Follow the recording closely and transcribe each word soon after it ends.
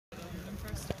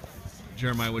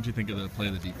Jeremiah, what do you think of the play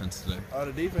of the defense today?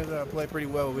 The defense played pretty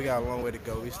well. We got a long way to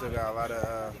go. We still got a lot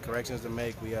of corrections to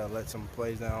make. We let some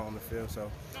plays down on the field,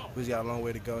 so we just got a long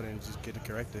way to go and just get it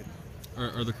corrected.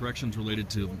 Are the corrections related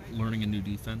to learning a new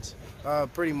defense?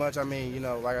 Pretty much. I mean,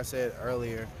 like I said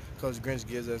earlier, Coach Grinch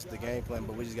gives us the game plan,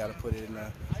 but we just got to put it in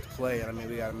play. And I mean,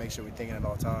 we got to make sure we're thinking at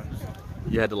all times.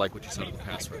 You had to like what you saw of the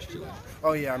pass rush today.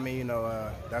 Oh yeah, I mean,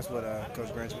 that's what Coach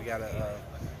Grinch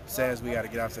says. We got to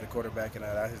get out to the quarterback, and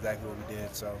that's exactly what we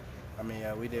did. So. I mean,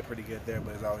 we did pretty good there,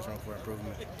 but there's always room for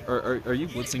improvement. Are you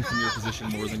blitzing from your position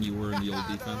more than you were in the old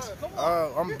defense?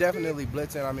 I'm definitely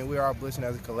blitzing. I mean, we are blitzing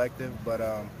as a collective, but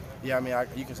yeah, I mean,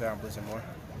 you can say I'm blitzing more.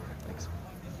 Thanks.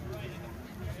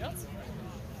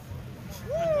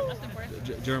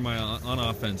 Jeremiah, on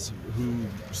offense, who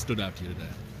stood out to you today?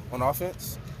 On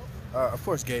offense? Of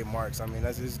course, Gabe Marks. I mean,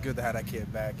 it's good to have that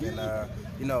kid back. And,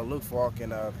 Luke Falk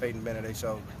and Peyton Bennett,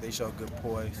 they show good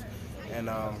poise.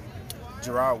 And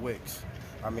Gerard Wicks.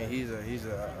 I mean,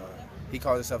 he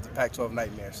calls himself the Pac-12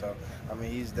 Nightmare. So, I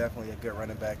mean, he's definitely a good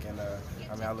running back, and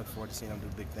I mean, I look forward to seeing him do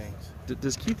big things.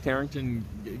 Does Keith Harrington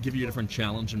give you a different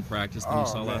challenge in practice than you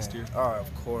saw last year? Oh,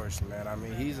 of course, man. I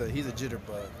mean, he's a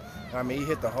jitterbug. I mean, he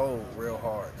hit the hole real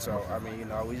hard. So, I mean,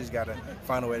 we just got to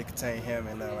find a way to contain him,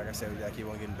 and like I said, we got to keep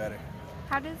on getting better.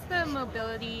 How does the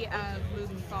mobility of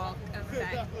Luke Falk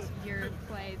affect your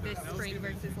play this spring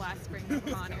versus last spring with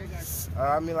Connor?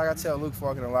 I mean, like I tell Luke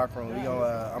Falk in the locker room,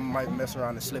 I might mess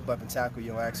around and slip up and tackle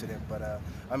you on accident, but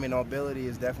I mean, mobility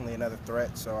is definitely another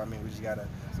threat. So I mean, we just got to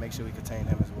make sure we contain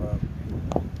him as well.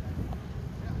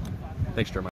 Thanks, Jeremiah.